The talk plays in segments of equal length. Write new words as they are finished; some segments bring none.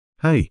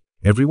Hey,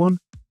 everyone!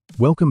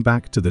 Welcome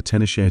back to the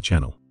tenorshare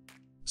channel.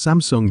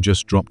 Samsung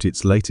just dropped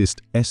its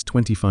latest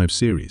S25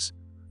 series,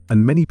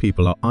 and many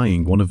people are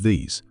eyeing one of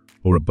these,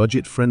 or a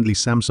budget-friendly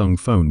Samsung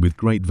phone with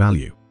great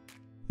value.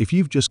 If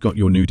you've just got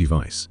your new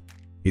device,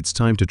 it's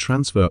time to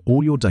transfer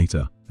all your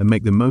data and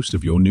make the most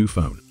of your new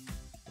phone.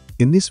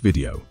 In this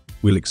video,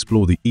 we'll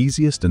explore the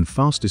easiest and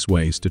fastest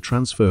ways to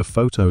transfer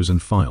photos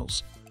and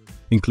files,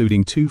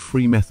 including 2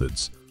 free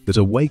methods that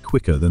are way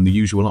quicker than the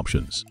usual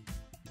options.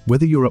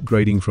 Whether you're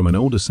upgrading from an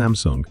older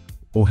Samsung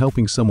or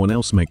helping someone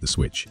else make the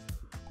switch,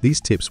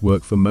 these tips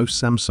work for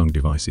most Samsung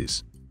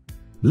devices.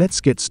 Let's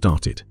get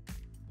started.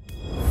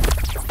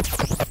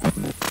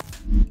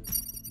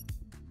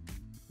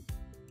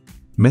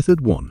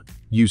 Method 1.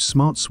 Use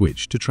Smart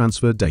Switch to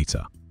transfer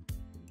data.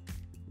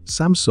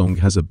 Samsung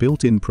has a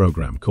built-in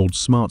program called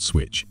Smart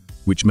Switch,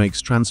 which makes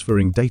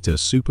transferring data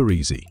super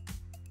easy.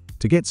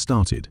 To get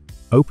started,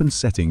 open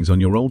Settings on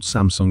your old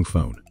Samsung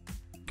phone.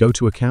 Go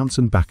to Accounts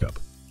and Backup,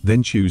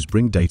 then choose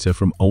Bring Data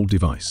from Old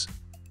Device.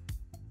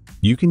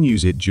 You can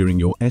use it during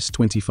your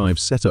S25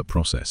 setup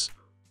process,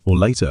 or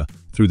later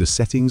through the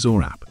Settings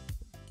or app.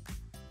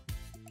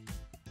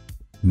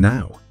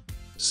 Now,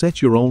 set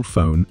your old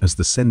phone as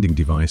the sending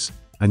device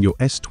and your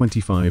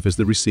S25 as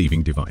the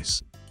receiving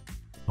device.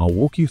 I'll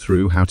walk you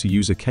through how to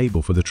use a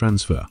cable for the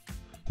transfer.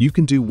 You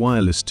can do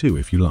wireless too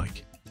if you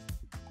like.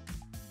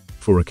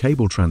 For a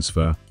cable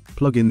transfer,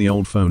 plug in the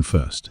old phone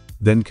first,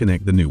 then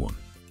connect the new one.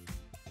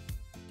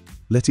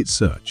 Let it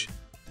search,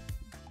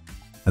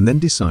 and then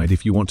decide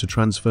if you want to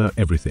transfer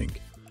everything,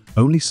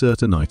 only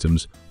certain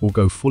items, or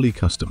go fully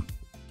custom.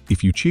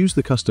 If you choose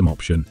the custom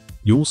option,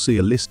 you'll see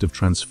a list of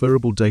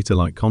transferable data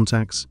like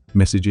contacts,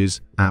 messages,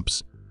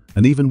 apps,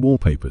 and even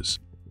wallpapers.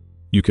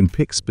 You can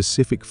pick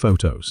specific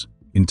photos,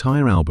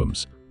 entire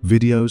albums,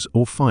 videos,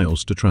 or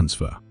files to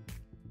transfer.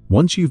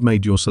 Once you've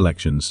made your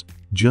selections,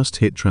 just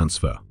hit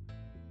transfer.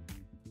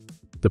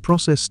 The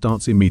process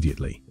starts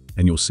immediately,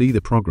 and you'll see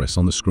the progress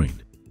on the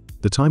screen.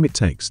 The time it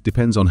takes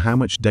depends on how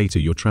much data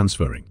you're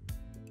transferring.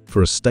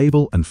 For a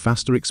stable and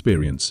faster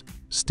experience,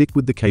 stick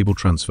with the cable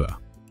transfer.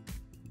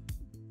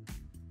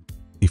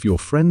 If your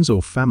friends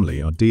or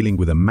family are dealing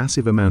with a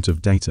massive amount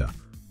of data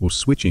or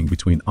switching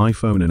between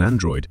iPhone and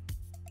Android,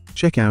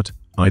 check out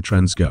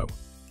iTransGo.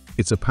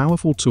 It's a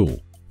powerful tool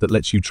that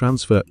lets you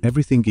transfer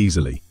everything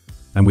easily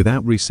and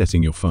without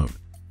resetting your phone.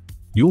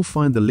 You'll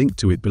find the link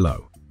to it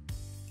below.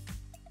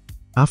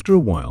 After a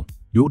while,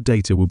 your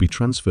data will be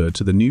transferred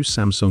to the new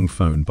Samsung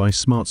phone by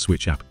Smart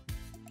Switch app.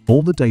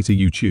 All the data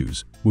you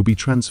choose will be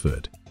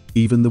transferred,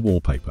 even the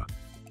wallpaper.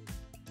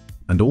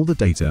 And all the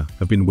data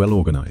have been well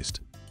organized.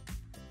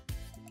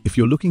 If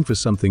you're looking for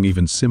something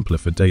even simpler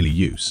for daily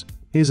use,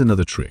 here's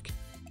another trick.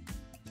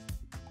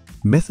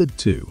 Method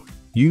 2.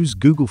 Use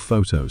Google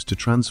Photos to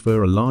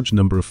transfer a large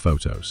number of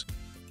photos.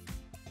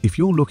 If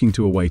you're looking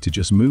to a way to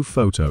just move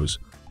photos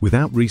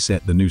without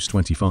reset the new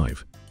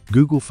S25,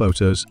 Google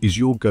Photos is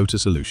your go-to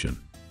solution.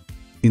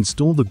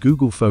 Install the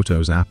Google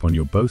Photos app on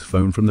your both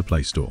phone from the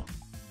Play Store.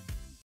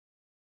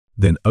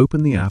 Then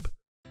open the app,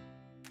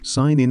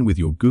 sign in with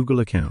your Google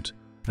account,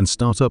 and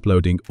start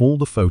uploading all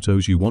the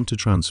photos you want to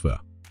transfer.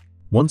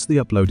 Once the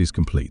upload is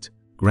complete,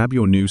 grab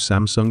your new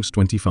Samsung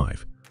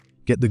S25,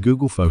 get the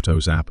Google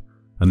Photos app,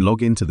 and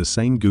log into the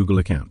same Google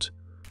account.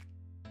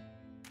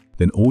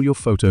 Then all your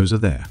photos are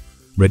there,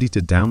 ready to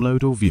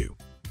download or view.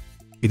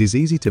 It is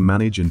easy to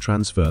manage and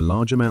transfer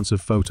large amounts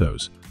of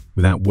photos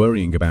without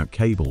worrying about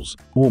cables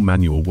or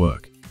manual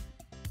work.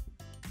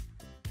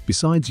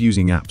 Besides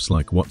using apps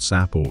like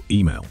WhatsApp or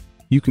email,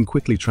 you can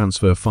quickly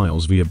transfer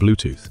files via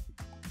Bluetooth.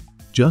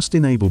 Just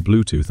enable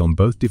Bluetooth on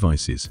both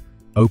devices,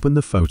 open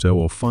the photo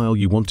or file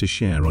you want to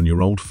share on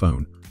your old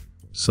phone,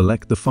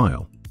 select the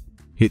file,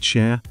 hit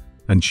share,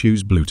 and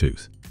choose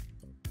Bluetooth.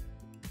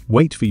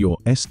 Wait for your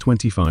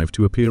S25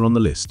 to appear on the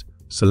list,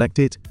 select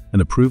it,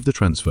 and approve the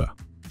transfer.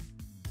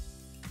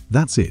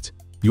 That's it,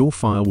 your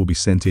file will be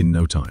sent in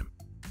no time.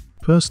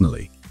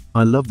 Personally,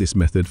 I love this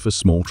method for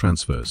small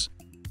transfers.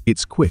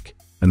 It's quick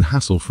and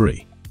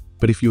hassle-free,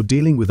 but if you're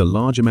dealing with a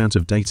large amount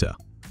of data,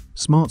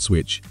 Smart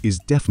Switch is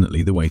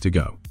definitely the way to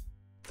go.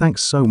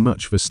 Thanks so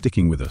much for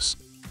sticking with us.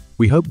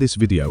 We hope this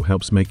video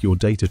helps make your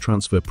data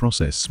transfer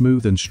process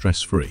smooth and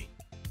stress-free.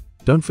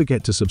 Don't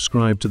forget to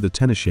subscribe to the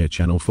tenorshare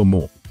channel for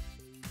more.